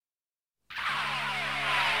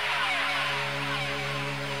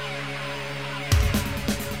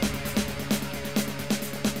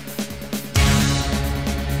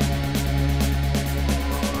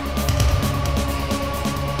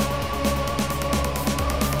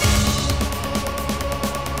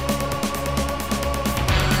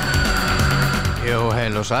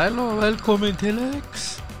Sæl og velkomin til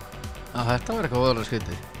X. Þetta var eitthvað óðurlega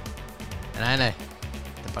skrítið. Nei,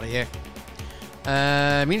 þetta bara ég.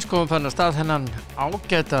 Mín skoðum fann að stað þennan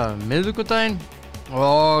ágæta miðvikudaginn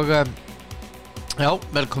og já,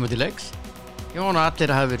 velkomin til X. Ég vona að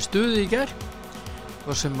allir hafi verið stuði í gær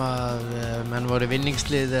og sem að menn voru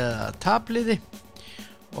vinningslið eða tabliði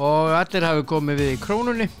og allir hafi komið við í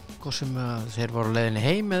krónunni og sem að þeir voru leiðinni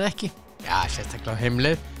heim eða ekki. Já, sérstaklega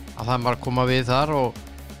heimleið að það var að koma við þar og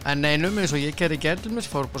en einum eins og ég gerði gerðlumis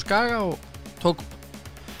fór upp á Skaga og tók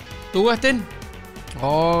dúettinn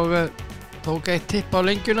og tók eitt tipp á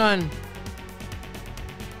lengjuna en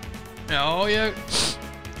já, ég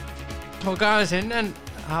tók aðeins inn en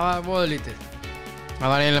það var voða lítið. Það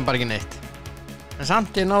var eiginlega bara ekki neitt. En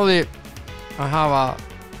samt ég náði að hafa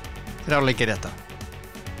 3 leiki rétta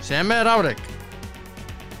sem afrek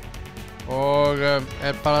og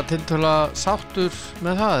bara tiltölulega sáttur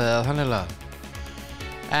með það eða þannig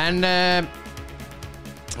en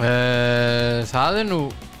það nú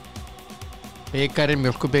bikarinn,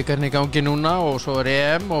 mjólkurbikarinn í gangi núna og svo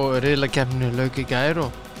EM og riðlakeppnin lauk í gær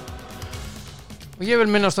og ég vil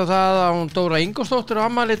minnast á það að hún Dóra Ingólfsdóttir á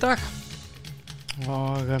afmæli í dag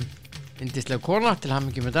og yndisleg kona til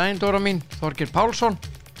hamingju með daginn Dóra mín, Þorgeir Pálsson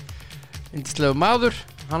yndislegu maður,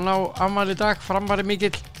 hann á afmæli í dag, framvari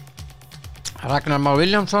mikill Ragnar Már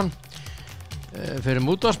Viljámsson fyrir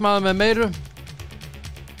mútvarsmaður með meiru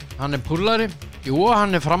hann púllari, jú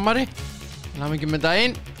hann framari hann ekki með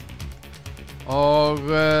daginn og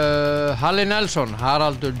Halli Nelson,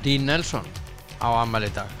 Haraldur D. Nelson á afmæli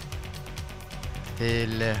í dag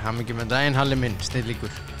til hann ekki með daginn Halli minn,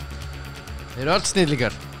 snillíkur þeir eru öll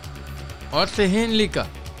snillíkar og öll hinn líka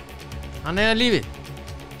hann lífið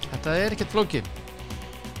þetta ekkert flókið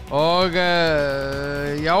og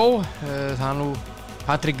já, það nú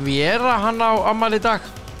Patrik Vieira hann á afmæli í dag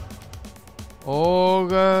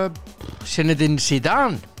og Zinedine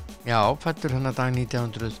Zidane já, fæddur hann að dag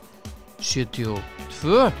 1972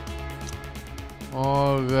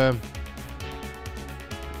 og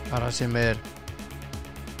bara sem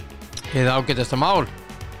hið ágætasta mál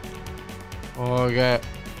og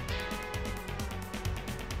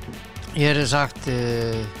ég sagt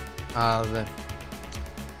að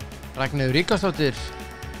Ragnheiður Ríkharðsdóttir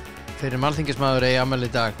fyrir alþingismaður eigi afmæli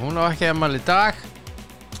í dag. Hún á ekki afmæli í dag.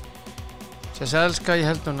 Þess elska ég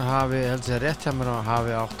held hún hafi sér rétt hjá mér og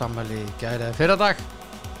hafi átt afmæli í gær eða fyrradag.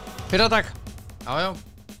 Já.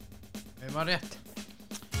 Ég var rétt.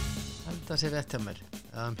 Held sér rétt hjá mér.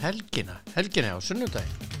 Helgina á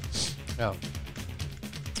sunnudaginn. Já.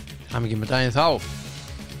 Hamingju með daginn þá.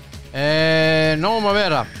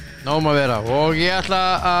 Nóg að vera og ég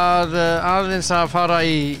ætla að aðeins að fara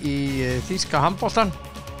í þýska handboltan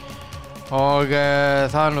og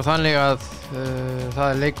það nú þannig að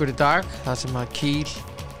það leikur í dag það sem að Kiel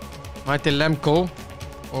mætir Lemgo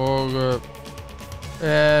og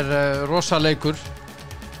rosa leikur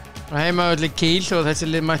heimavelli Kiel og þessi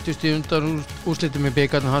lið mættust í undan úrslitum í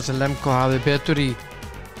bikarnum hann sem Lemgo hafði betur í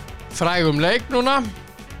frægum leik núna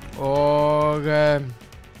og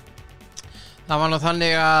það var nú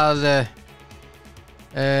þannig að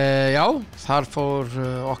já, þar fór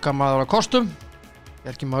okkar maður á kostum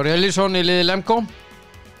Bjarki Már Elísson í liði Lemgo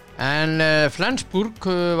en Flensburg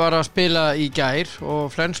var að spila í gær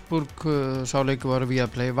og Flensburg sá leikur var via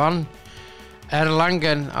play vann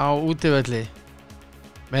Erlangen á útivelli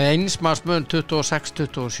með einsmarsmun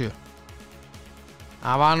 26-27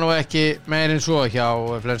 það var nú ekki meir en svo hjá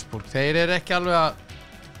Flensburg þeir ekki alveg að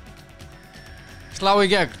slá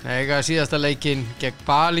í gegn, eiga síðasta leikinn gegn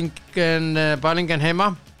Balingen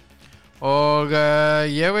heima og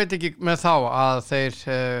ég veit ekki með þá að þeir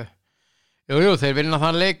þeir vinna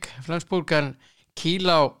þann leik Flensburg en Kiel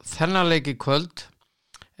á þennan leik í kvöld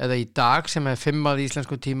eða í dag sem 5 að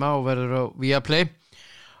íslensku tíma og verður á Viaplay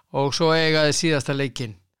og svo eiga þeir síðasta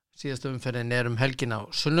leikinn síðasta umferðin helgina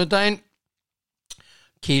á sunnudaginn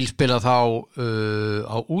Kiel spila þá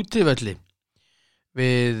á útivelli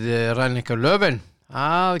við Rhein-Neckar Löwen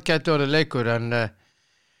það gæti orðið leikur en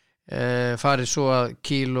farið svo að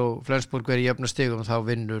Kiel og Flensburg verið í jöfnum stigum þá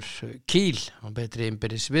vinnur Kiel á betri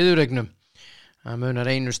innbyrðis viðuregnum það munar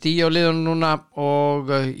 1 stig á liðunum núna og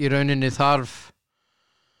í rauninni þarf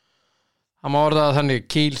það má orða það þannig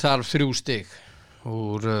Kiel þarf 3 stig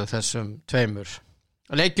úr þessum 2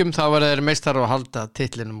 leikjum þá verður þeir meistarar að halda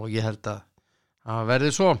titlinum og ég held að það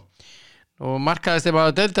verði svo og markaðasti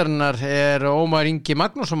maður deildarinnar Ómar Ingi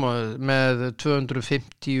Magnússon með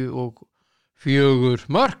 254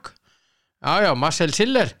 mörk. Já, Marcel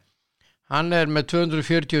Siller, hann með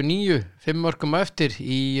 249, 5 mörkum eftir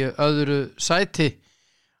í öðru sæti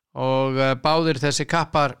og báðir þessi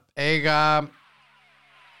kappar eiga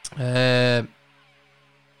 2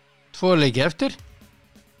 leiki eftir.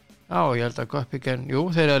 Já, ég held að Göppingen, jú,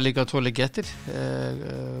 þeir eru líka 2 leiki eftir.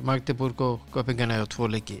 Magdeburg og Göppingen eru 2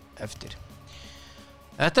 leiki eftir.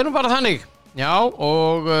 Þetta nú bara þannig. Já,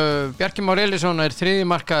 og Bjarki Már Elísson þriðji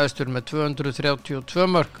markahæstur með 232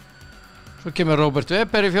 mörk. Svo kemur Róbert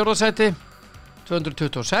Weber í 4. sæti,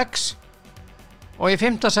 226. Og í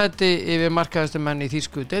 5. sæti yfir markahæstu menn í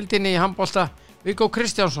þýsku deildinni í handbolta, Viggo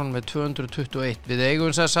Kristjánsson með 221. Við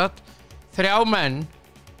eigum sem sagt 3 menn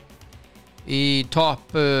í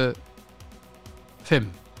topp 5.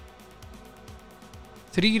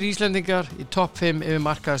 3 Íslendingar í topp 5 yfir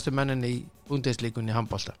markahæstu mennin í Bundesligunni í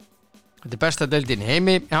handbolta. Þetta besta deildin í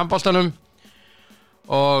heimi í handboltanum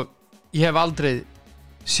og ég hef aldrei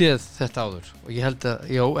séð þetta áður og ég held að,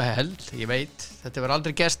 ég veit, þetta var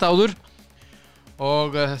aldrei gerst áður og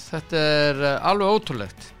þetta alveg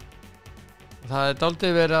ótrúlegt. Það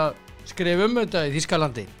dálítið verið að skrifa þetta í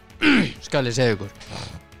Þýskalandi, skal ég segja ykkur.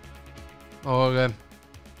 Og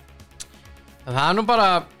það nú bara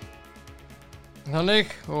þannig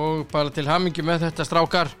og bara til hamingju með þetta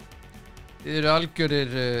strákar. Þið eru algjörir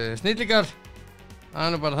snillingar. Það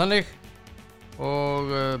nú bara þannig og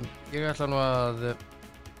ég ætla nú að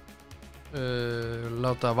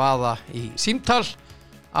láta vaða í símtal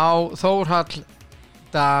á Þórhall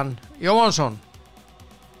Dan Jóhansson.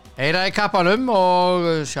 Heyra í kappanum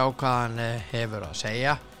og sjá hvað hann hefur að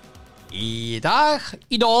segja í dag,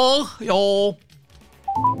 já.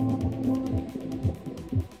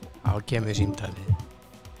 Þá kemur símtalið.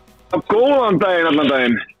 Góðan daginn, allan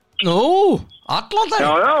daginn. Nú, allan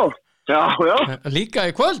daginn? Já.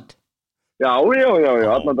 Líka í kvöld? Já,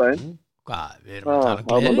 allan daginn. Hvað, við erum að tala um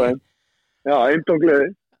gleði? Allan daginn. Já, eintóm gleði.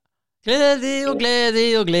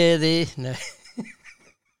 Gleði. Nei.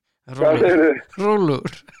 Hvað segir þið?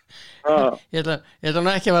 Rúllur. Ég ætla nú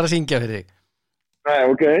ekki að fara að syngja fyrir þig. Nei,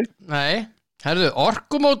 ok. Nei, herðu,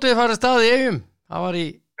 orkumótið farið stað í Eyjum. Það var í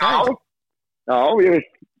gær. Já, ég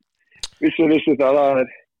vissi það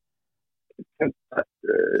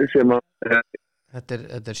sem að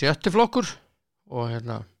Þetta 7. flokkur og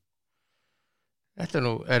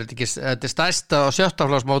þetta stærsta 7.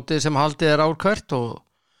 flokksmótið sem haldið ár hvert og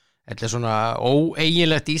þetta svona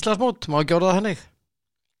óeiginlegt Íslandsmót, má ekki orða það þannig.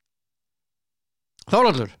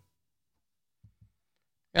 Þórhallur.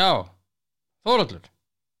 Já, Þórhallur.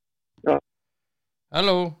 Já.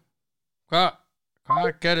 Halló. Hvað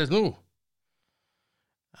gerðist nú?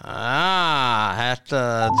 Þetta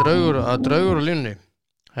draugur á línunni.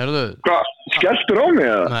 Herðu. Hvað, skelltur á mig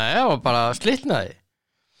eða? Nei, það var bara slitnaði.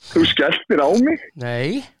 Þú skelltir á mig?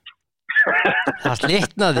 Nei. Það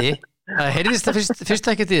slitnaði. Það heyrðist það fyrst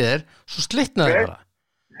ekkert í þér, svo slitnaði bara.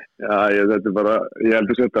 Já, þetta er bara, ég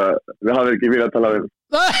heldur þetta, við hafum ekki viljað að tala við.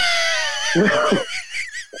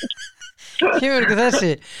 Kemur ekki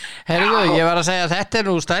þessi. Herðu, ég var að segja að þetta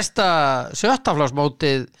nú stærsta 7.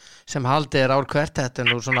 flokksmótið sem haldið ár hvert, þetta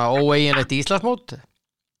nú svona óeiginlegt Íslandsmót.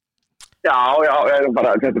 Já,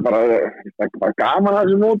 þetta er bara gaman að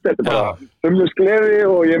þessu mót, þetta er bara sömlust gleði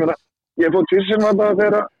og ég meina, ég fótt fyrst þetta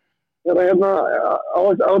þegar á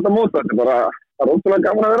þetta mót, þetta er bara, það er ótrúlega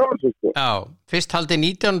gaman að vera á þessu, sko. Já, fyrst haldið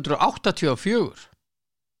 1984.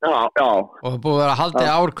 Já. Og það búið að vera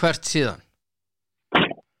haldið ár hvert síðan.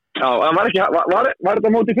 Já, en var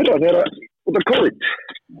þetta mót í fyrra þegar út af COVID?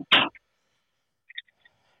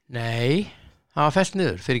 Nei, það var fellt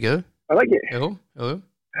niður, fyrirgefðu. Er það ekki? Jú.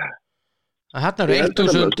 Þarna eru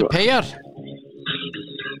 1000 peyjar.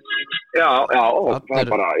 Já, það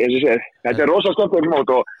er bara, ég sé, þetta er rosa stokkur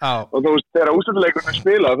mót og þú veist, þegar úrslitaleikurinn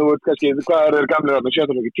spila, þú veist kannski, hvað eru gamlir þarna, 10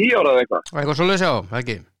 ára eða eitthvað? Eitthvað svoleiðis, já,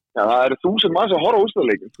 ekki. Já, það eru 1000 manns að horfa á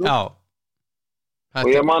úrslitaleikin. Já.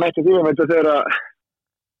 Og ég man eftir því að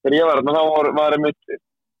þegar ég var þarna,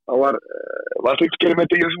 þá var slíkskeri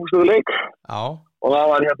með í þessum úrslitaleik. Já. Og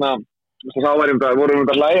það var vorum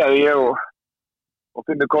við að hlæja ég og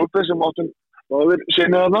Finnur Kolbe sem áttum báðir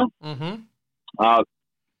sinni þarna. að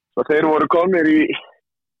þeir voru komnir í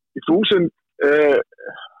 1000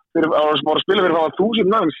 fyrir að spila fyrir það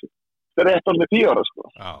 1000 manns þegar þetta var með 10 ára sko.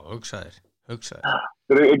 Já, hugsaðir.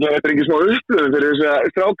 Þetta er ekki smá upplöfum fyrir þess að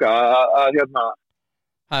stráka að það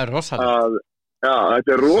er rosalega. Já,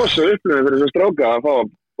 þetta er rosa upplöfum fyrir þess að stráka að fá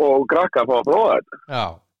og krakka að fá að prófa þetta. Já.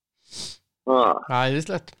 Það er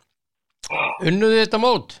æðislegt. Unnuðu þetta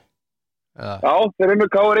mót? Já, þeir unnu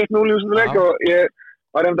KR 1-0 í þessum leik og ég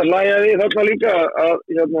var að hlæja því þarna líka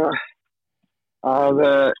að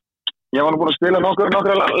ég var nú búin að spila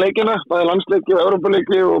nokkra leikina, bæði landsleiki og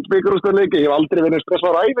Evrópuleiki og bikarúrslitaleiki. Ég hef aldrei verið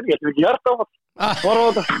stressaður á ævinni, ég hef ekki hjarta á það. Var á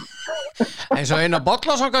þetta. eins og Einar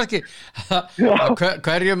Bollason kannski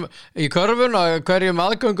hverjum í körfun og hverjum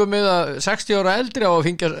aðgöngum með 60 ára eldri á að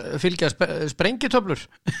fylgja sprengitöflur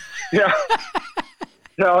já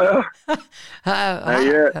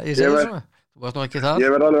ég segi svona þú varst nú ekki það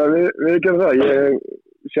ég verð alveg að viðurkenna það ég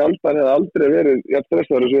sjaldan hef aldrei verið jafn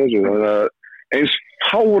stressaður þessu þannig að eins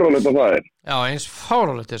fáránlegt að það já eins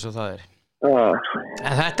fáránlegt eins og það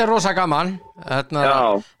en þetta rosa gaman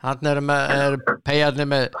þarna er peiarnir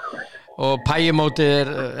með og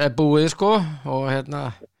pæjumótið er búið sko og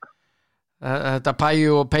þetta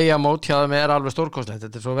pæju og peiamót hjá þeim alveg stórkostlegt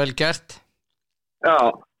þetta svo vel gert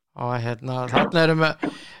og þarna erum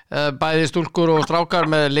bæði stúlkur og strákar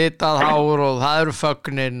með litað hár og það eru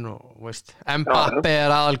fögnin og veist, Mbappe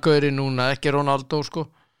aðalgauri núna, ekki Ronaldo sko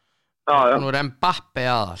nú Mbappe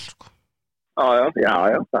aðal sko já,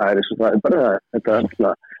 það er eins og það er bara þetta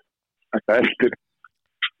eldir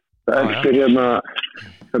eldir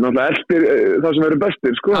það sem eru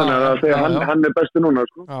bestir sko, þannig að þegar hann er bestur núna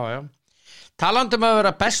sko já. Talandi að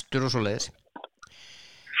vera bestur og svo leiðis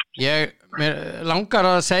mér langar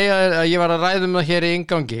að segja að ég var að ræða það hér í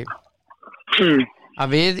inngangi að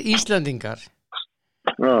við Íslendingar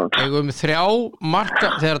eigum 3 marka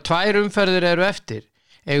þegar 2 umferðir eru eftir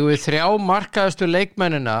eigum við 3 markaðustu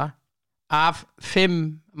leikmennina af 5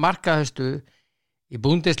 markaðustu í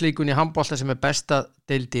Bundesligunni handbolta sem er besta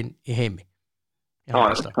deildin í heimi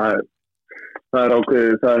það er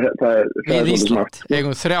ákveðið við Ísland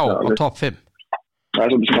eigum 3 á topp 5 það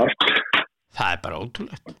er svolítið smart það er bara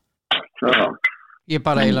ótrúlegt ég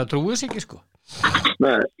bara eiginlega trúi þess ekki sko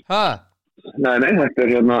nei, þetta er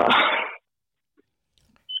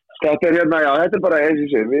þetta er bara eins og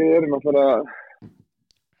sér við erum að fara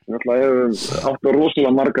við hefum átt að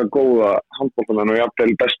rosalega marga góða handboltamenn og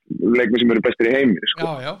jafnvel leikmenn sem eru bestir í heimi sko.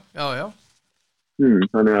 já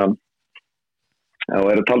þannig að og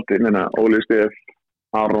eru taldir Óli Stef,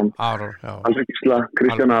 Aron Alfred Gísla,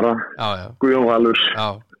 Kristján Ara Guðjón Valur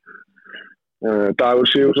Dagur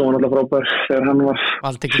Sigurðsson var náttúrulega frábær þegar hann var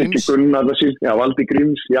Valdi Gríms Valdi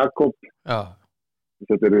Gríms, Jakob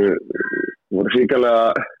þetta voru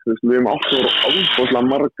hrikalega við hefum átt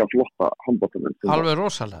marga flotta handboltamenn alveg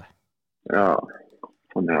rosalega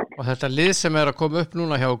og þetta lið sem er að koma upp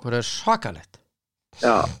núna hjá okkur er svakalegt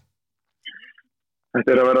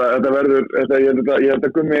þetta verður ég held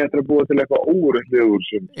að Gummi eftir að búa til eitthvað óuröldlegur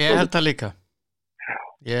ég held það líka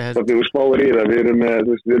það við spáir í það við erum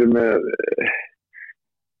með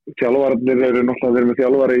þjálfarnir við erum með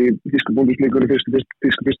þjálfara í þýsku búndislíkunni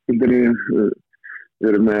þýsku fyrstbildinni við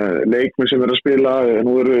erum með leikmenn sem að spila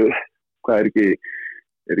nú hvað er ekki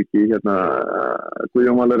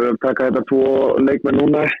Guðjón Valur að taka þetta 2 leikmenn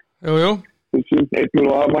núna jú einn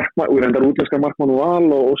og markmann og reyndar útlenska markmann og val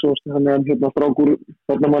og svo hann strákur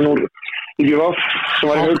þarnamann úr IGVF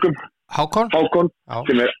sem var í Haukum Hákon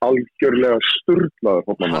sem er algjörlega sturlaður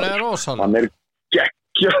hann er rosalega hann er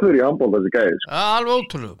geggjaður í handbolta þessi gæði alveg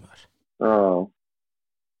ótrúlegur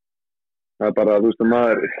það er bara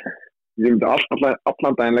maður ég myndi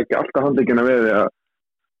allan daginn leggja alltaf handleggina við að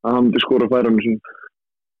hann myndi skora færunum sín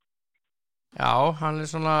já, hann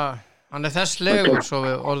er svona hann er þess legur svo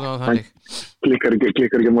við orðum á þannig klikkar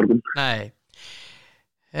ekki morgun nei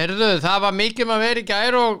heyrðu, það var mikið að vera í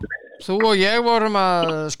gær og þú og ég vorum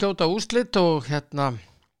að skjóta úrslit og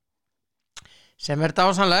sem er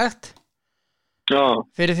dásamlegt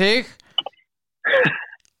fyrir þig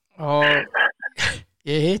og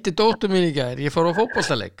ég hitti dóttur mín í gær ég fór á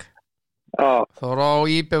fótboltaleik fór á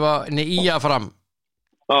Ía Fram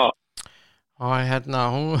og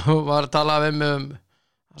hún var að tala við mig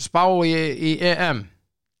að spá í EM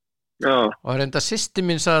og reynda systir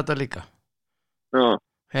mín sagði þetta líka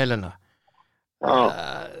Helena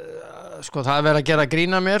sko það er verið að gera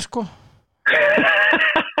grína mér sko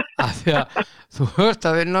af því að þú hört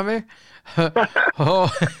að vinna mig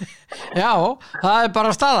og það er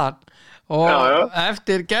bara staðan og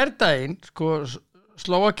eftir gærdaginn sko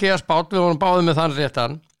Slóvakía spátt við vorum báðið með þann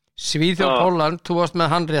réttan Svíþjóð Pólland, þú varst með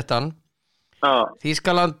hann réttan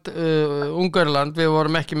Þýskaland, Ungverjaland við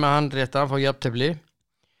vorum ekki með hann réttan fór jafntefli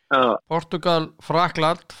Portugal,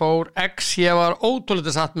 Frakland fór X, ég var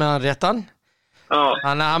ótrúlega satt með hann réttan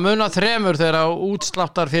þannig að muna 3 þegar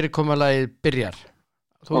útsláttar fyrirkomulagið byrjar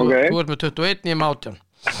þú ert með 21, ég með 18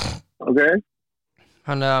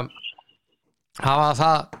 þannig að hafa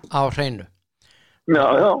það á hreinu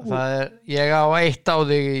það er, ég á 1 á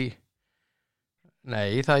þig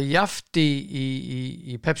nei, það er jaft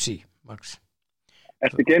í Pepsi Max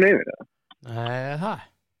Ertu ekki einu yfir það? Nei, það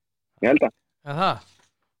Ég held að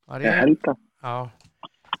Ég held að Já,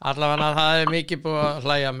 allavega það er mikið búið að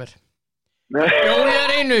hlæja mér Jó, ég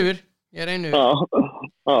er einu yfir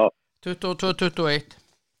 22-21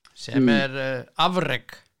 sem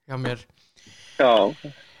afrek hjá mér. Já.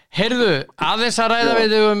 Heyrðu, aðeins að ræða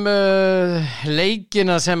við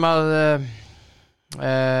leikina sem að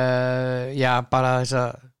bara þessa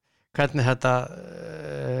hvernig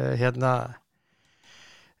þetta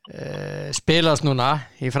spilast núna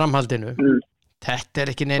í framhaldinu. Þetta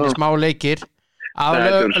ekki neini smá leikir af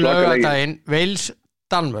laugardaginn Wales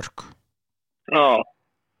Danmörk. Já.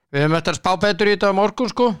 Við höfum eftir að spá betur í þetta á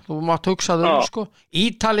morgun sko. Þú mátt hugsa sko.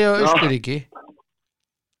 Ítalía og Austurríki.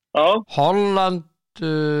 Já. Holland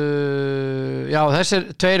þessir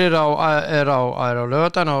tveir er á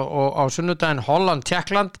laugardaginn og á sunnudaginn Holland,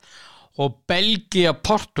 Tékkland og Belgía,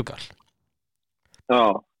 Portugal.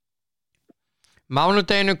 Já.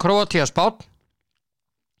 Mánudaginn Króatía, Spánn,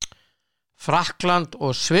 Frakkland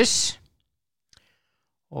og Sviss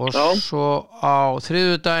og svo á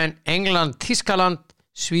þriðjudaginn England, Þýskaland,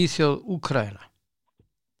 Svíþjóð, Úkraína.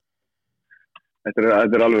 Þetta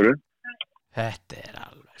er alvöru. Þetta er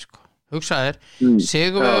alveg sko. Hugsaðir,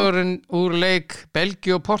 sigurvegurinn úr leik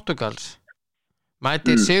Belgíu og Portugals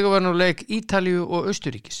mætir sigurvegurinn úr leik Ítalíu og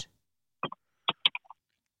Austurríkis.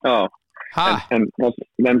 Já. En það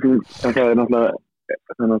er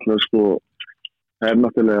náttúrulega sko það er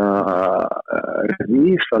náttúrulega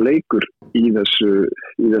rísa leikur í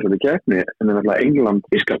þessari keppni en það er náttúrulega England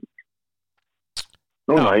Þýskaland.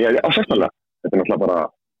 Núna, á sérstæðlega. Þetta er náttúrulega bara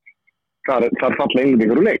þar falla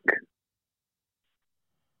Englendingar úr leik.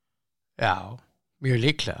 Já, mjög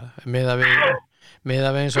líklega. Miðað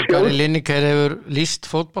við eins og Gary Lineker hefur lýst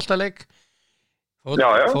fótboltaleik.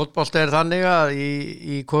 Fótbolt þannig að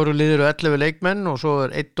í hvoru liður 11 leikmenn og svo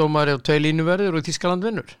er 1 dómari og 2 línuverðir og Þýskaland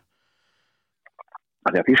vinnur.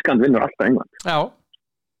 Því að Þýskaland vinnur alltaf England. Já.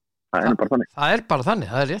 Það er bara þannig. Það er bara þannig,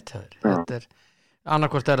 það er rétt. Þetta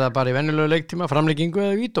annarkvort það bara í venjulegu leiktíma, framlengingu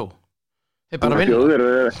eða vító. Þeir bara vinna.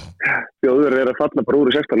 Þjóðir að falla bara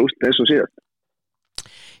úr í 16 úrslit eins og síðast.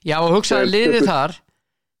 Já, og hugsaði liðið þar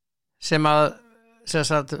sem að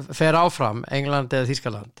fer áfram England eða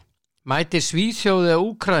Þýskaland. Mætir Svíþjóð eða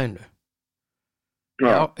Úkraínu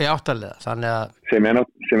í áttalega, þannig að sem er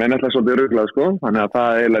náttúrulega svolítið ruglað sko, þannig að það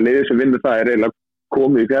er liðið sem vinnur það er eiginlega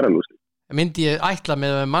komið í fjæralúst. Myndi ég ætla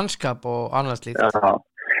með mannskap og annars líkt. Já,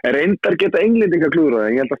 reyndar geta Englendingar klúrað,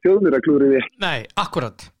 en ég held að Þjóðir að klúrið því. Nei,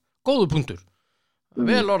 akkurat, góðu punktur.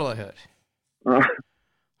 Vel orðað hjá þér.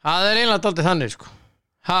 Það er eiginlega dálítið þannig sko.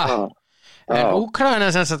 En Úkraína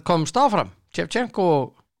sem sagt komst áfram, Shevchenko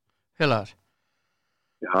og félagar.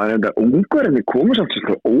 Já, en það Ungverjarnir komu samt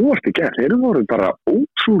svo óvart í gegn. Þeir voru bara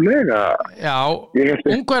ótrúlega. Já,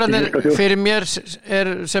 Ungverjarnir fyrir mér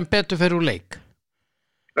sem betur fyrir úr leik.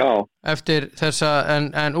 Já. Eftir þessa,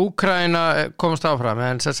 en Úkraína komast áfram,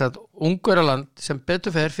 en þess að Ungverjaland sem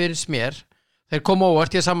betur fyrir smér, þeir komu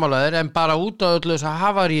óvart í sammálaðir, en bara út á öllu þess að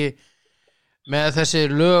hafari með þessi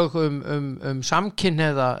lög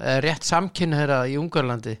samkynhneigða, eða rétt samkynhneigða í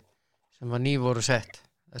Ungverjalandi, sem var voru sett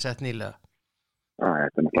nýlega.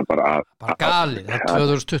 Þetta er náttúrulega bara galið, það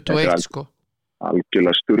er 2021 sko.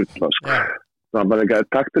 Algjörlega sturla sko. Það er bara ekki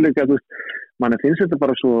taktuleika, mann finnst þetta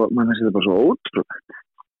bara svo ótrúlegt.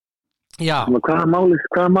 Já. Hvaða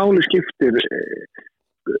máli skiptir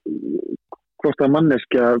hvort að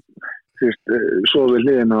manneskja sofi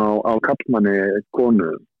hliðin á kallmanni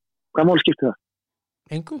konu? Hvaða máli skiptir það?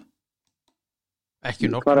 Engu. Ekki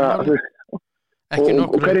nokkur máli.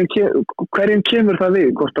 Og hverjum kemur það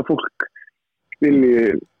við hvort að fólk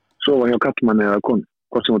vilji sofa hjá kallmanni eða konu,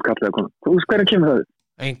 hvort sem út kall eða konu. Hverjum kemur það við?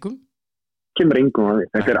 Engum. Kemur engum að við.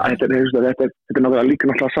 Þetta er náttúrulega líka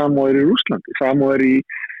samúðir í Rússlandi,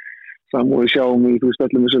 samúðir sjáum í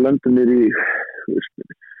öllum þessu löndum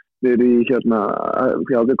niður í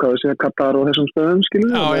Katar og þessum stöðum, skilur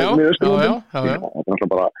við? Já. Þetta er náttúrulega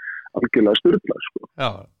bara algjörlega sturla, sko. Já.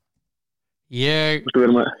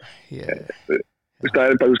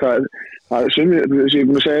 Það sem ég er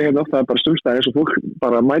búin að segja hérna það er bara stumstæði eins og fólk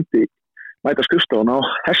bara mæta skrifstofan á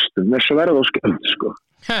hestum með sverð og skjöld sko.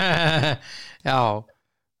 Já,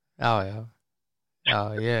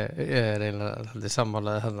 ég er eiginlega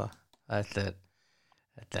sammálaði þarna.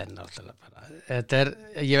 Þetta er náttúrulega bara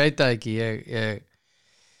ég veit það ekki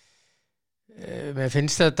mér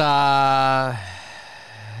finnst þetta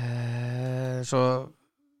svo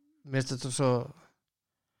mér finnst þetta svo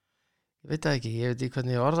ég veit það ekki, ég veit ekki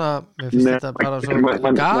hvernig ég orða mér finnst þetta bara svo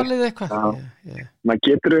galið eitthvað maður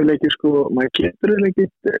getur eiginlega ekki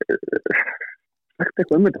sagt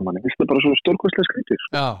eitthvað þetta manni, finnst þetta bara svo stórkostlega skrítið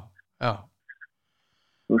sko. Já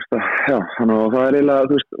þannig að það er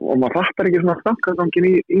eiginlega og maður fattar ekki svona framgangin í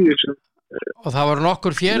þessu og það voru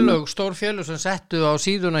nokkur stór félög sem settu á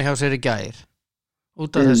síðuna hjá sér í gær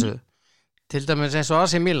út af þessu til dæmis eins og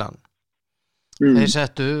AC Milan þeir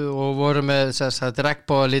settu og voru með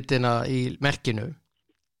regnbogalitina í merkinu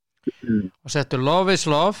og settu love is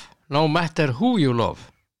love, no matter who you love.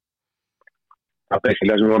 Það er ekki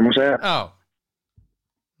það sem við vorum að segja. Já,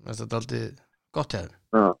 þetta er aldrei gott hefð.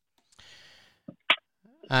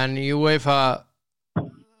 En UEFA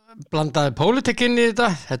blandaði pólitík inn í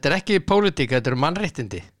þetta er ekki pólitík, þetta eru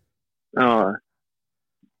mannréttindi. Já.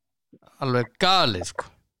 Alveg galið, sko.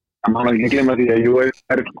 Það má ekki glemma því að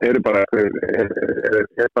UEFA eru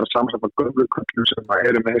bara samsappa gömlu köllum sem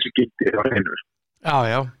eru með þessi gildi á hreinu.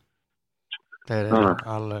 Já. Þeir eru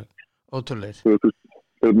alveg ótrúlegir. Þú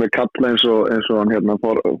ert með kalla eins og hann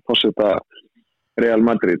forseta Real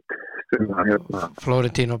Madrid sem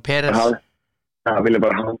Florentino Pérez. Það vilja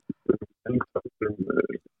bara hafa.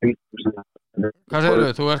 Hvað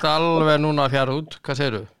segirðu? Þú ert alveg núna að fjara út. Hvað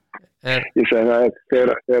segirðu? Ég segi það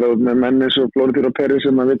þegar þú með menni svo Florentino Pérez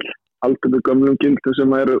sem að vil aldrei með gömlum gildum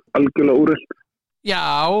sem eru algjörlega úrelt. Já,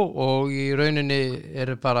 og í rauninni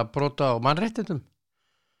eru bara brota á mannréttindum.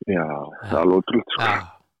 Já, það er alveg útrúlega. Já.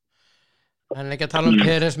 En ekki að tala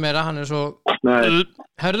Pérez meira, hann svo... Nei.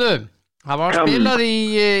 Herðu, það var spilað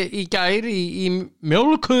í gær í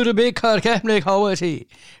mjólkuðru bikar keppni KSI.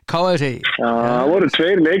 Já, það voru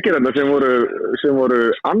 2 leikir sem voru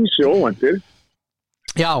ansi óvæntir.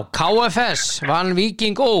 Já, KFS vann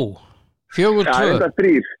Víking Ó 4-2. Já,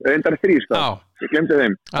 reyndar 3 stað. Ég glemdi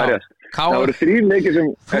þeim. Það voru 3 leikir sem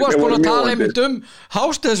Þú varst búin að tala einmitt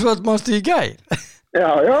Hásteinsvöld mástu í gær.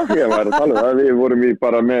 Já, ég var að tala það. Við vorum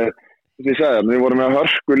við vorum með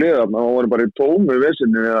hörku liðan og vorum bara í tómu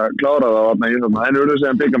vesinu við að klára það en urðu að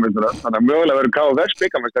segja byggamestara. Þannig að mögulega verður KFS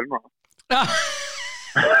byggamestari núna.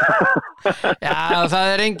 Já, það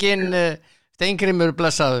er engin Steingrímur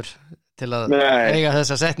blessaður til að eiga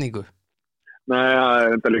þessa setningu. Nei,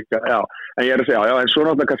 þetta líka, já. En ég að segja, en svo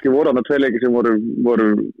náttúrulega kannski voru þarna 2 leikir sem voru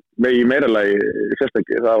með í meiralagi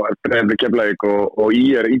sérstakki. Það var Breiðablik Keflavík og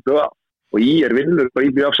IR IBVF. Og IR vinnur bara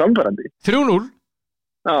IBVF samfærandi. 3-0.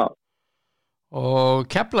 Já. Og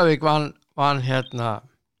Keflavík vann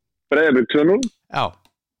Breiðablik 2-0. Já.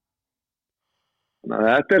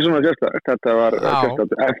 Þetta er svona sérstakt. Þetta var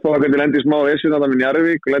sérstakt. Eftir að lendi smá essin að það með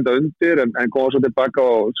Njarðvík, lenda undir en koma svo tilbaka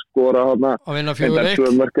og skora þarna. Og vinna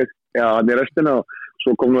 4-1. Já, það er restina og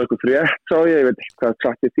svo kom nú eitthvað frétt sá ég veit ekki hvað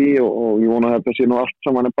sagt í því og ég vona að þetta sé nú allt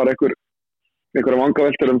saman bara einhverja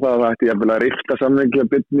vangaveltur það að það ætti jafnvel að rifta samningi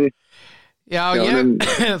að byrni. Já, ég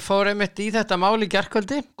fór einmitt í þetta mál í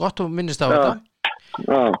gærkvöldi, gott og minnist á þetta.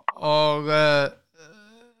 Já. Og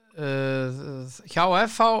hjá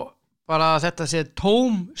FH bara að þetta sé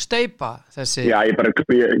tóm steypa þessi. Já, ég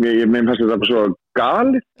meina þess að það var svo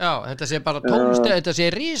galið. Já, þetta sé bara tóm steypa, þetta sé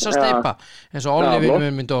rísa steypa eins og Olli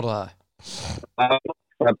vinnur myndi orða það.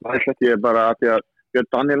 Það er ekki bara að því að Björn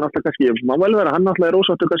Daniel náttúrulega kannski, má vel vera, hann náttúrulega er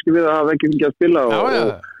ósáttur kannski við að hafa ekki fengið að spila og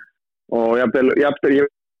ég hef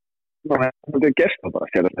gert það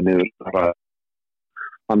bara sér þetta niður.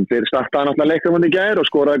 Hann startaði náttúrulega leikrum í gær og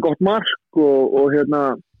skoraði gott mark og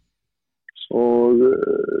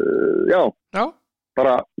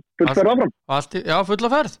bara full ferð áfram. Já, fulla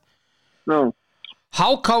ferð. Já.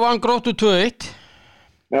 HK vann Gróttu 2-1.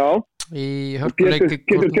 Já. Í hörkuleik.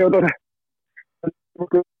 Pétur Theodor.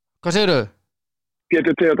 Hvað segirðu?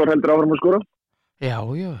 Pétur Theodor heldur áfram að skora. Já.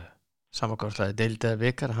 Samankvæmslega deildið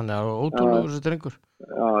vikar, hann er ótrúlegur þessu drengur.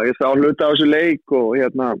 Já, ég sá hluta á þessu leik og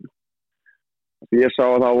ég sá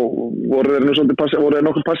að þá voru þeir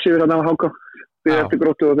nokkuð passífir þarna á HK. Við eftir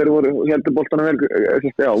Gróttu og þeir heldur boltana vel,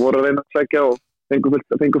 voru að reyna að sækja og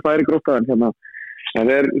fengu færi Grótta en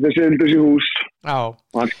þeir sildu sér hús. Já.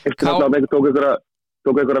 Og hann skipti náttúrulega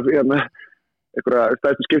tók einhverja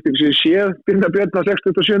stæðstu skiptingu sem ég séð Birna Björn á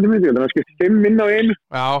 67. minútu, þannig að hann skipti 5 inn á 1.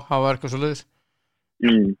 Já, það var eitthvað svo liðs.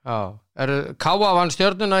 Já. Káa vann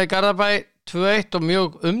Stjörnuna í Garðabæ 2-1 og mjög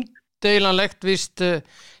umdeilanlegt víst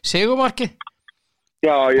sigumarki.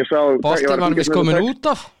 Já, ég sá... Boltinn var víst komin út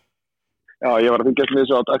af. Já, ég var að fylgjast með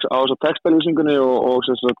þessu á þessu textalýsingunni og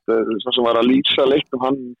sem var að lýsa leiknum,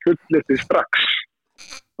 hann fullirti strax.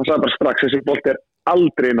 Hann sagði bara strax, þessi bolti er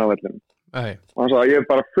aldrei inn á vellinum. Nei. Og hann sagði, ég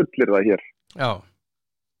bara fullir það hér. Já.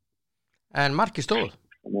 En markið stóð?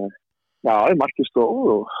 Já, markið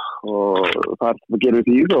stóð og það gerir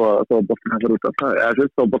því og þá boltin hefur út af það.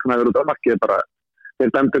 Þá boltin hefur út af markið bara, þeir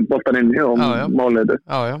dæmdu boltan inni og málið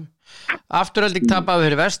þetta. Já. Afturölding tapaði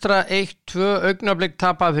fyrir Vestra 1-2, Augnablik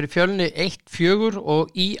tapaði fyrir Fjölni 1-4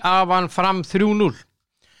 og IA vann Fram 3-0.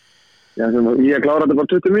 Já, ég kláraði þetta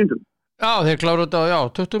bara 20 mínútum. Já, þeir kláraði þetta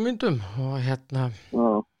 20 mínútum og Já,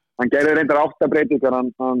 hann gerði reyndar 8 breytingar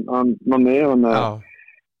hann nonni og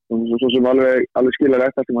svo sem alveg skilur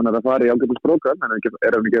eftir sem hann að fara í ágætis prógram, en er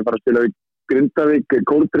hann ekki að fara að spila í Grindavík,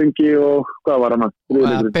 Kóldrengi og hvað var hann?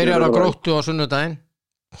 Byrjar á Gróttu á sunnudaginn.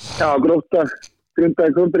 Já, Grótta,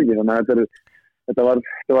 Grindavík, Kóldrengi, þannig að þetta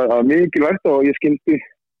var mikilvægt og ég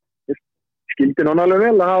skildi núna alveg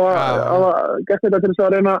vel að hafa gert þetta til þess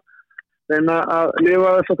að reyna að lifa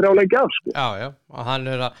þess að 3 leiki af, sko. Já, og hann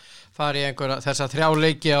að fara í þessa 3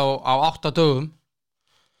 leiki á 8 dögum.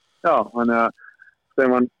 Já, þannig að ef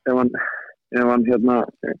hann ef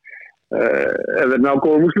þeir ná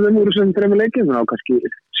góðum úrslitum úr þessum 3 leikjum, þá kannski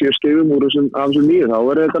 7 stigum úr þessum 9, þá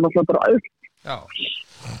verður þetta náttúrulega bara æðislegt. Já,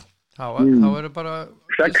 þá verður bara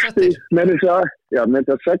 60, með þess að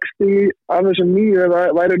 60 af þessum 9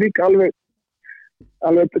 væri líka alveg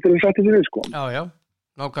til að setja sér við, sko. Já,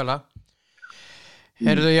 nákvæmlega.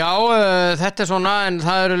 Heyrðu, þetta svona, en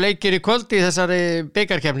það eru leikir í kvöld í þessari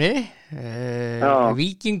bikarkeppni.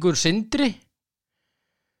 Víkingur Sindri.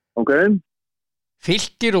 Ok.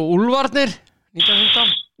 Fylkir og Úlfarnir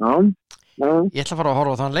 1915. Já. Ég ætla að fara að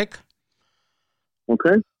horfa á þann leik. Ok.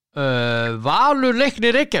 Valur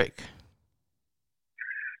Leiknir Reykjavík.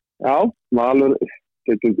 Já, Valur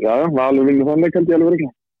vinnur þann leik held ég alveg ekki.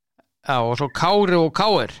 Já, og svo Kári og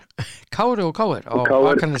KR. Kári og KR á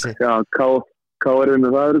Akranesi. Já, KR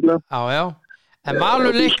vinnur það örugglega. Já. En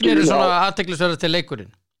Valur Leiknir svona athyglisverður til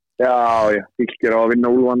leikurinn. Já, Fylkir á að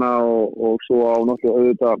vinna Úlfana og svo á náttúrulega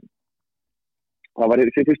auðvitað. Það var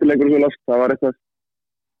fyrsti leikur svo last, það var eitthvað.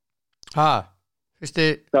 Það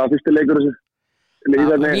var fyrsti leikur þessu.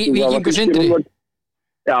 Víkingur Sindri.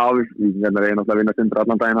 Já, Víkingarnir er náttúrulega að vinna Sindri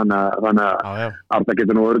allan daginn, þannig að Arda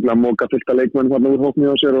getur nú örugglega móka fullt af leikmönnum þarna úr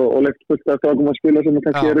hópni á sér og leikt fullt af strákum að spila sem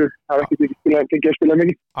kannski hafa ekki gengið að spila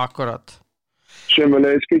mikið. Akkurat.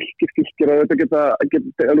 Sömulegis Fylkir að þetta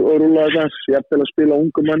geta rúla þess, ég ætti að spila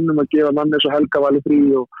ungum mönnum, að gefa manni svo Helga Vali frí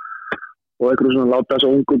og eitthvað svona láta þess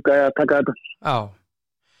að ungu gæja að taka þetta. Já,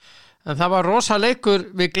 en það var rosa leikur,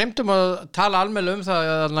 við glemtum að tala almennilega það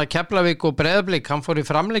að Keflavík og Breiðablik, hann fór í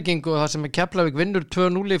framleggingu og það sem Keflavík vinnur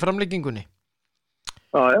 2-0 í framleggingunni.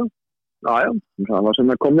 Já, það var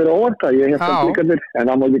sem að kom mér á óvart að ég að Blikarnir, en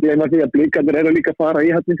það má ekki gleyma því að Blikarnir eru líka að fara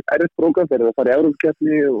í erfitt prógram, þeir eru að fara í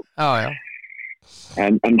Evrópukeppni og... Já.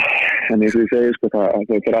 En eins og ég segi, sko, það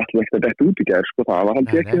fyrir allir eftir þetta út í gær, sko, það var hann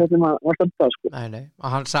ekki það sem var standa, sko. Nei, og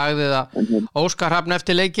hann sagði það, Óskar Hrafn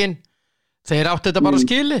eftir leikinn, þeir áttu þetta bara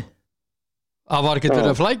skilið. Það var ekki verið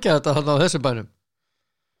að flækja þetta þarna á þessu bænum.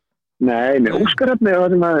 Nei, Óskar Hrafn er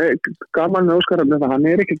það sem að gaman með Óskar Hrafn, hann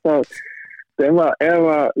er ekkert að ef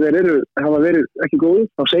þeir hafa verið ekki góðir,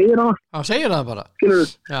 þá segir hann það. Hann segir það bara.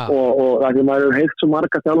 Og það er maður heilt svo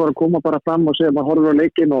marga þjálfara að koma bara fram og segja, maður horfur á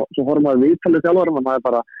leikinn og svo horfum maður viðtalið þjálfara og maður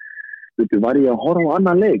bara, var ég að horfa á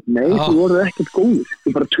annan leik? Nei, þú voruð ekkert góðir.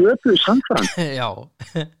 Þú bara töpuðu samfram. Já.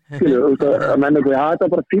 Að menna eitthvað, þetta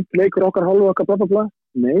er bara fínt leikur okkar, hálfu okkar, blablabla.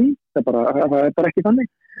 Nei, það er bara ekki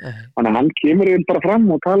þannig. Þannig að hann kemur bara fram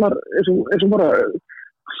og talar eins og bara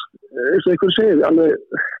eins og einhver segir, alveg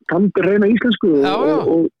tandur reyna íslensku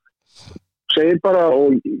og segir bara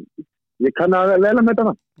og ég kann að vel að meta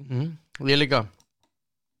það. Ég líka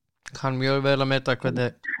kann mjög vel að meta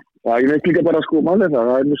hvernig. Já, ég veit líka bara sko málið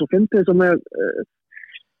það er mjög svo fyndið þess að með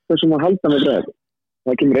þessum að halda með Breiðablik.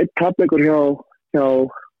 Það kemur einn tapleikur hjá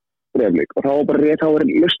Breiðablik og þá er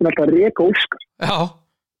lustin alltaf að reka Óskar. Já.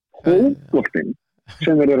 Hóflokkin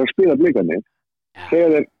sem þeir eru að spila Blikarnir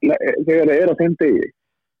þegar þeir eru á þeim degi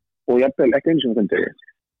og jafnvel ekki eins og þeim degi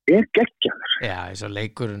geggjaður. Já, eins og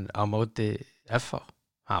leikurinn á móti FH,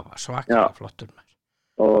 það var svaklega flottur með.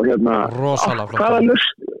 Og rosalega flottur.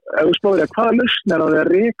 Hvaða lausn er að þeir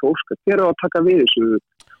reka Óskar? Þeir eru að taka við þessu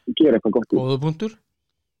og gera eitthvað gott. Góðu punktur.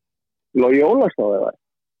 Logi Ólafsson eða?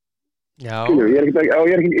 Já. Ég er ekki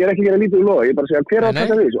að gera lítið úr Loga, ég er bara að segja hver er að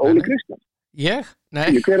taka við þessu? Óli Kristján. Ég? Nei.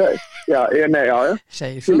 Já.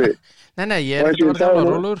 Segir þú? Nei, ég er ekki að vera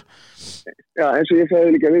rólur. Já, eins og ég sagði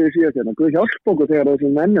líka við síðast hérna, Guð hjálp okkur þegar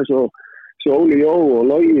þessum menn svo Óli Jó og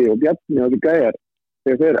Logi og Bjarni og þessi gæjar,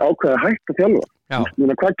 þegar þeir ákveða að hætta þjálfa. Já.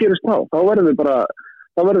 Hvað gerist þá? Þá verður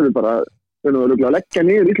við bara að leggja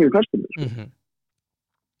niður íslensku knattspyrnu.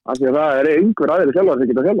 Af því að það er einhver aðrir þjálfar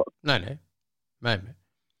sem geta þjálfa. Nei.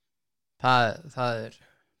 Það er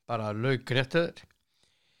bara laugréttur.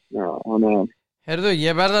 Já, þannig að... Heyrðu,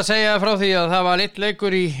 ég verð að segja frá því að það var 1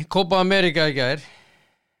 leikur í Copa America í gær.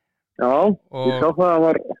 Já, ég sá það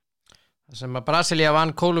var... sem að Brasilia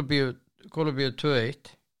vann Kólumbíu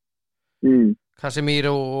 2-1.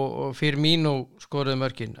 Casemiro og Firmino skoruðu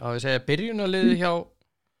mörkin. Á að segja byrjunarliði hjá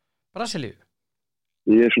Brasilíu.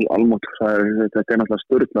 Jesús almáttur, þetta er náttúrulega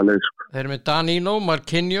sturla leið. Þeir eru með Danilo,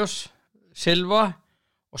 Marquinhos, Silva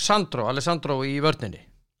og Alessandro í vörninni.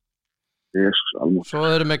 Jesus, alveg. Svo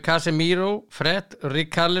eru með Casemiro, Fred,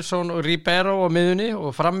 Richarlison og Ribeiro á miðunni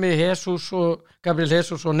og frammi Jesus og Gabriel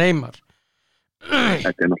Jesus og Neymar. Þetta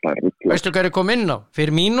náttúrulega rugl. Veistu hvað kom inn á?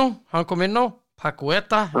 Firmino, hann kom inn á,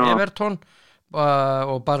 Paqueta, Everton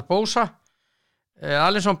og Barbosa,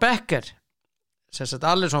 Alisson Becker, sem sagt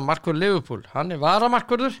Alisson markvörður Liverpool, hann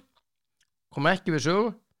varamarkvörður, kom ekki við sögu,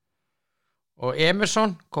 og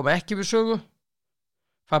Emerson kom ekki við sögu,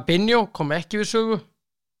 Fabinho kom ekki við sögu,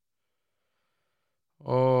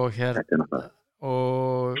 og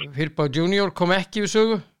og Firpo Junior kom ekki við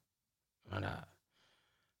sögu. Þannig að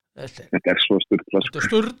þetta svo sturlað. Þetta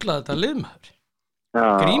sturlað þetta liðmaður.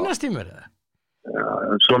 Grínast í mér það? Já,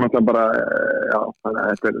 svo náttúrulega bara þannig að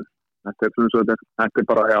þetta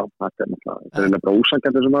bara, þetta er bara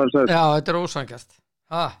ósangjart þessum maður sagði. Já, þetta er ósangjart.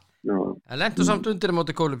 En lentu samt undir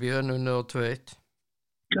móti Kólumbíu, unnu og 2-1.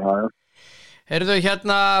 Já. Heyrðu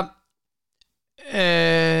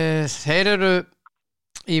þeir eru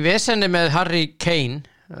í vesenni með Harry Kane,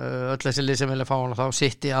 öll þessi lið sem vilja fá hann þá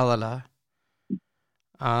sitt í aðalega,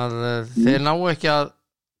 að þeir ná ekki að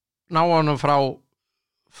ná hann frá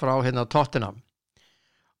Tottenham,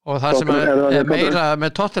 og það sem er meira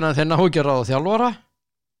með Tottenham, þeir ná ekki að ráða þjálfara.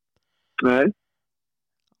 Nei.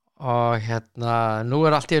 Og nú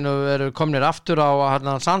allt í einu eru komnir aftur á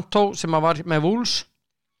Santo sem var með Wolves.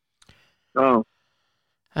 Já.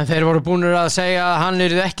 En þeir voru búnir að segja að hann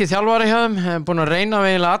ekki þjálfari hjá þeim, búin að reyna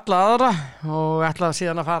eiginlega alla aðra og ætla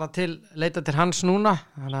síðan að leita til hans núna.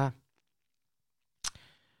 Þannig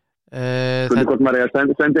að hvort maður að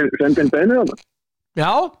senda inn beinu á það?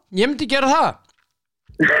 Já, ég myndi gera það.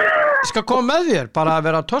 Ég skal koma með þér, bara að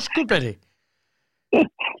vera töskuberi. Ég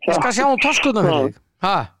skal sjá töskuna með þig.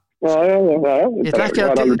 Já. Ég ætla ekki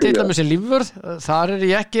að tilla með sér lífvörð, þar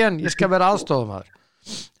ég ekki, en ég skal vera aðstofamaður.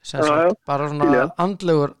 Bara svona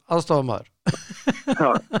andlegur aðstofamaður. Já,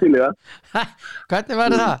 til í það. Hvernig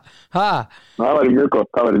væri það? Það væri mjög gott.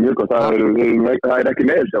 Það er ekki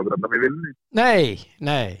með sjálfur að við vinnum.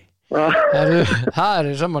 Nei. Það er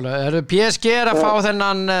sammála. PSG að fá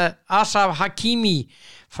þennan Asaf Hakimi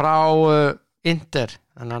frá Inter,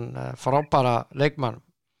 þennan frábæra leikmann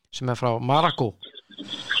sem frá Marokko,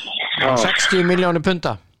 60 milljónir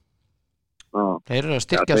punda. Þeir eru að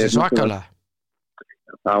styrkja sig svakalega.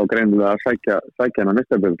 Það á greinilega að sækja hann að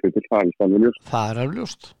mestaböldu til Fals, alveg ljóst. Það er alveg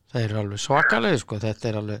ljóst. Þeir eru alveg svakalega, sko. Þetta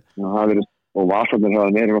er alveg... Og Vasarnir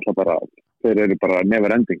það er alltaf bara, þeir eru bara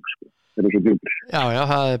never ending, sko. Þeir eru svo djúpir. Já,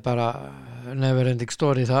 það er bara never ending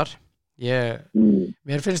story þar.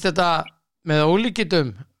 Mér finnst þetta með ólíkindum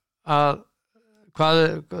að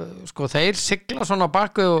þeir sigla svona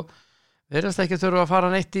baku og verðast ekki þurfa að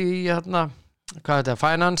fara neitt í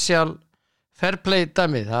financial fair play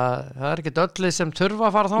dæmi, það er ekki öllið sem þurfa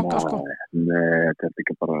að fara þangað, sko. Nei, þetta er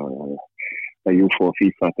ekki bara það UFO og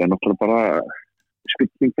FIFA, þetta er náttúrulega bara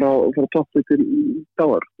spilning frá toppi til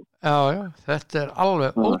dáar. Já, þetta er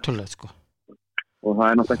alveg ótrúlegt, sko. Og það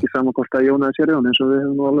er náttúrulega ekki saman hvort að Jón eða Sérjón, eins og við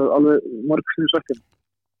höfum alveg margsinni sagt.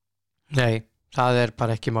 Nei, það er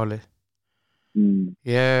bara ekki málið.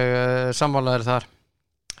 Ég sammálaður þar.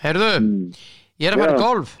 Heyrðu, ég að fara í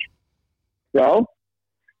golf. Já,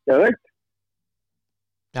 ég veit.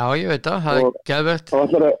 Já, ég veit það er geðveikt. Það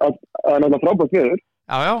er náttúrulega frábært fyrir.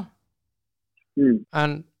 Já.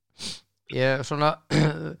 En ég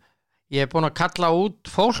er búin að kalla út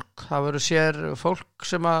fólk, það verður sér fólk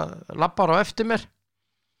sem að lappar á eftir mér.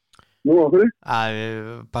 Nú, okkur?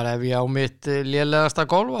 Bara ef ég á mitt lélegasta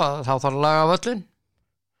golf, þá þarf að laga völlin.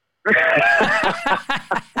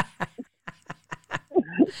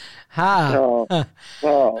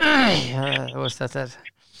 Þú veist, þetta er...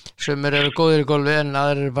 Sumir eru góðir í golfi en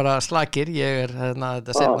aðrir eru bara slakir. Ég er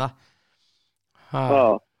þetta setna.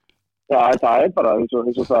 Það er bara eins og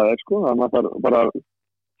það er, sko. Maður bara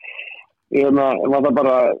svolítið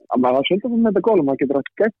með þetta golf. Maður getur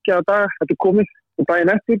að gegja að dag, þetta er komið og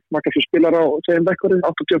daginn eftir. Maður kannski spilar á segjum bekkori,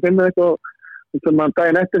 85 eitthvað og þegar maður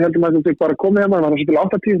daginn eftir heldur maður þetta bara komið hjá maður spila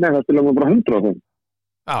 80, nei það spila maður bara 100.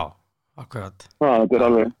 Já, akkurat. Þetta er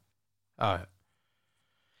alveg. Já.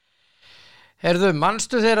 Heyrðu,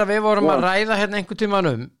 manstu þegar við vorum að ræða einhvern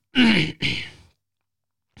tímann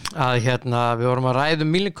að við vorum að ræða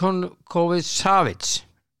Milinkovic-Savic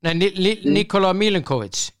Nikola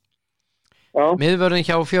Milinkovic miðvörðin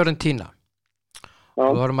hjá Fiorentina.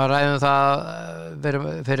 Við vorum að ræða það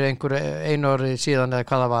fyrir einu ári síðan eða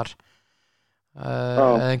hvað það var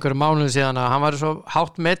eða einhverju mánuði síðan að hann var svo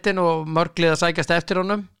hátt metinn og mörglið að sækjast eftir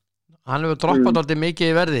honum. Hann hefur droppað alltaf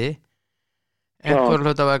mikið í verði einhver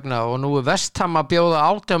hluta vegna og nú er West Ham að bjóða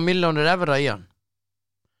 18 milljónir evra í hann.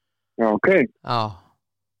 Já, ok. Já.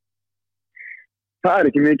 Það er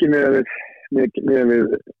ekki mikið með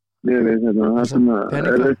En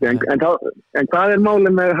hvað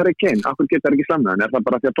málið með Harry Kane? Akkur getur ekki slamnað hann? Það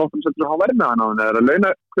bara því að Tottenham setur að verið með hann á hann eða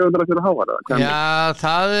launakröfunar fyrir að háa það? Já,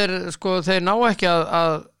 það sko, þeir ná ekki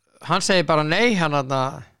að hann segir bara nei, hann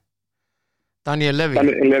Daniel Levy.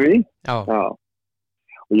 Já.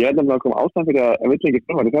 Og ég að koma ástæðan fyrir að vill ekki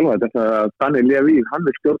þjálfari þjálfa þetta að Daniel Levy, hann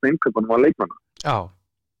vil stjórna innkaupunum á leikmanna. Já.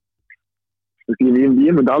 Ég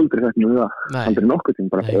myndi aldrei þetta með það. Aldrei nokkuð sem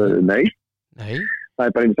bara, nei. Það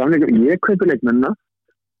bara einu samleikur. Ég kaupi leikmennina,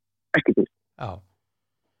 ekki til. Já,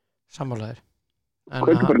 sammálaðir.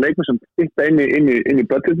 Kaupi bara leikmenn sem stýtta inn í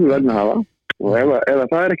budgetu verðin að hafa. Og ef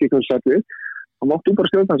það ekki eitthvað satt við, þá máttu bara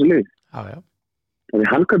stjórna þessu lið. Já. Þannig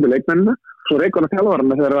hann kaupi leikmennina, svo reikur hann að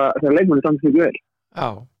þjálfarana þegar leikmenni samt ekki vel. Já.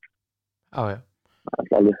 Það er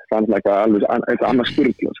alveg eitthvað annað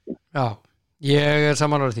spurning, sko. Já, ég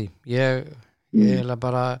sammálaður því.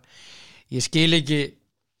 Ég skil ekki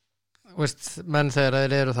menn þegar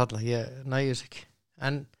þeir eru þarna, ég nægis ekki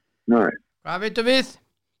en hvað vitum við?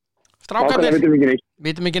 Strákarnir?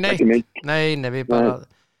 Vitum ekki neitt? Nei, við bara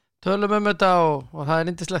tölum þetta og það er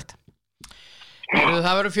yndislegt.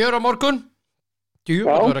 Það verður 4 á morgun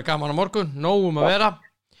það verður gaman á morgun, nóg að vera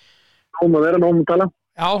nóg að tala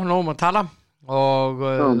já, nóg að tala og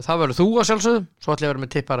það verður þú að sjálfsögðu svo ætlum ég að vera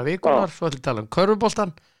með tippara vikunar svo ætlum ég að tala um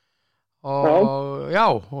körfuboltan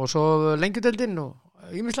og svo lengjudeildin og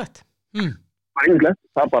ýmislegt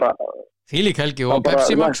það bara Þvílík helgi og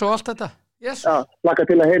Pepsi Max og allt þetta yes. Já, laka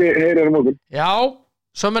til að heyri morgun já,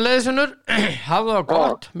 sömuleiðisunur hafðu það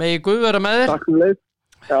gott, megi Guð vera með þér takk fyrir leið,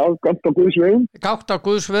 já, gátt á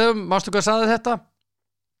Guðs vegum mástu hvað saði þetta?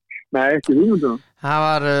 Nei, ekki hugmyndum það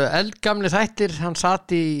var eldgamli þættir hann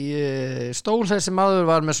satt í stól þessi maður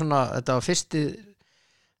var með svona, þetta var fyrsti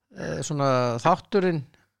svona þátturinn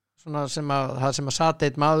svona sem að satt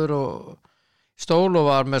eitt maður og stól og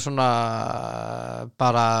var með svona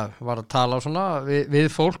bara var að tala svona við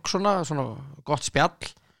fólk svona gott spjall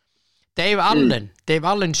Dave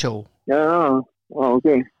Allen show ok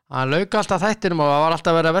hann lauk alltaf þættinum og það var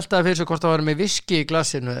alltaf verið að veltaði fyrir sig hvort það var með viski í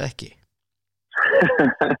glasinu eða ekki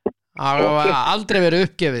það var aldrei verið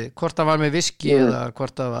uppgefið hvort það var með viski eða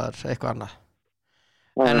hvort það var eitthvað annað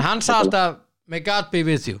en hann sagði alltaf may God be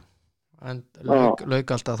with you en lauk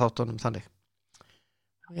alltaf þáttunum þannig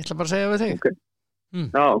ég ætla bara að segja við þig okay.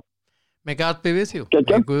 may God be with you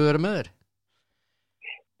may Guð vera með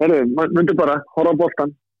þér myndu bara horfa á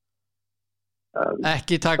boltan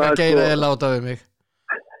ekki taka geira eða láta við mig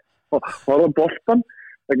horfa á boltan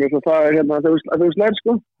það er hérna þegar þú slær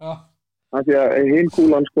sko það því að hinn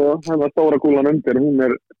kúlan sko það er stóra kúlan undir hún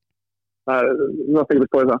er það ekki að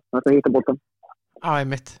spója það er að hýta boltan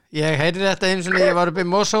ég heyrði þetta eins og ég var upp í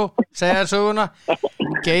Mosó segja þér söguna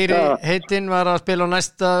Geiri heitinn var að spila á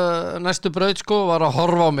næstu braut sko var að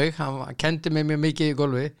horfa á mig hann kendi mig mjög mikið í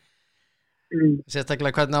golfi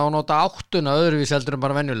sérstaklega hvernig á að nota áttuna öðruvís heldur en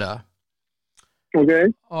bara venjulega okay.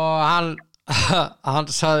 og hann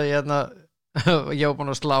sagði hérna ég var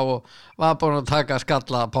búin að slá og var búin að taka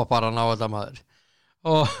skalla popparan á þetta maður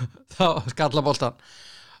og þá skalla boltan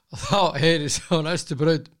og þá heyri svo næstu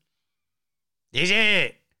braut Dísi,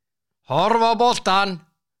 horfa á boltan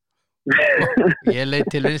ég leit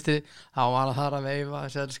til vinstri þá var hann þar að veifa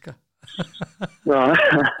þessi elska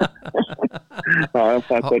það er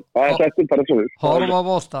bara svo horfa á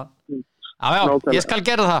boltan já, ég skal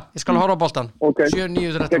gera það ég skal horfa á boltan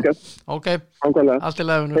 7-9-13 ok, allt í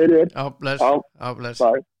leðunum já, bless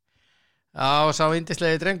já, sá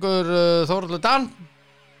yndislegi drengur Þórhallur Dan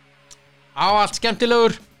á allt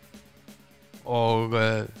skemmtilegur og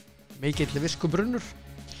mikill viskubrunnur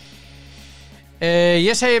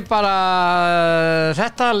ég segi bara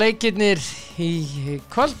þetta leikirnir í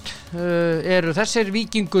kvöld eru þessir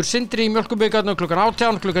Víkingur Sindri í Mjólkurbikarnum klukkan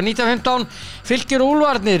 18 klukkan 19:15 Fylkir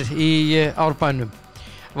Úlfarnir í Árbænum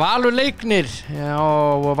Valur Leiknir á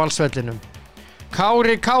Valsvellinum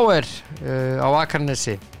Kári KR á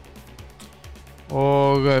Akranesi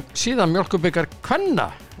og síðan Mjólkurbikar kvenna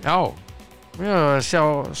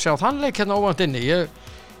sjá þann leik hérna óvænt inni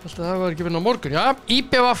það var ekki vinna á morgun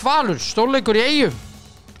IBVF Valur, stórleikur í Eyjum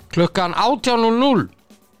klukkan 18:00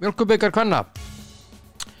 Mjólkurbikar kvenna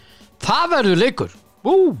það verður leikur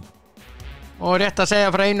og rétt að segja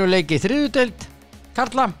frá einu leiki í þriðjudeild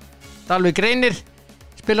karla Dalvík Reynir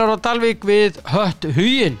spilar á Dalvík við Hött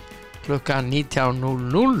Huginn klukkan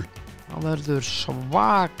 19:00 það verður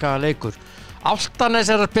svaka leikur Álftanes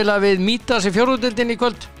að spila við Mítas í fjórðudeildinni í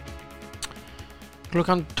kvöld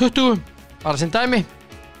klukkan 20 bara sem dæmi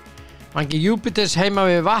Mangi Júpiters heima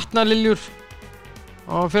við Vatnaliljur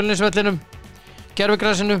á Fjölnisvellinum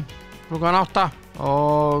gervigrasinu klukkan 8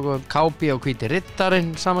 og KB á Hvíti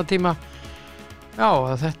Riddarinn sama tíma Já,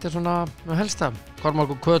 þetta svona helsta.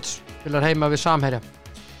 Kormákur Kvöts spilar heima við Samherja.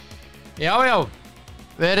 Já,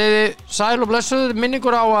 verið sæl og blessuð,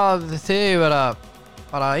 minningur á að þið vera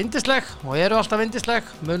bara yndisleg og eru alltaf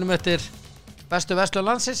yndisleg. Munum eftir bestu verslun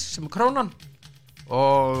landsins sem Krónan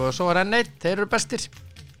og svo N1, þeir eru bestir.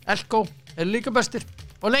 Elko eru líka bestir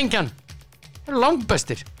og Lengjan eru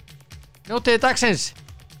langbestir. Njótiði dagsins.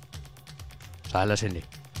 Sæla sinni.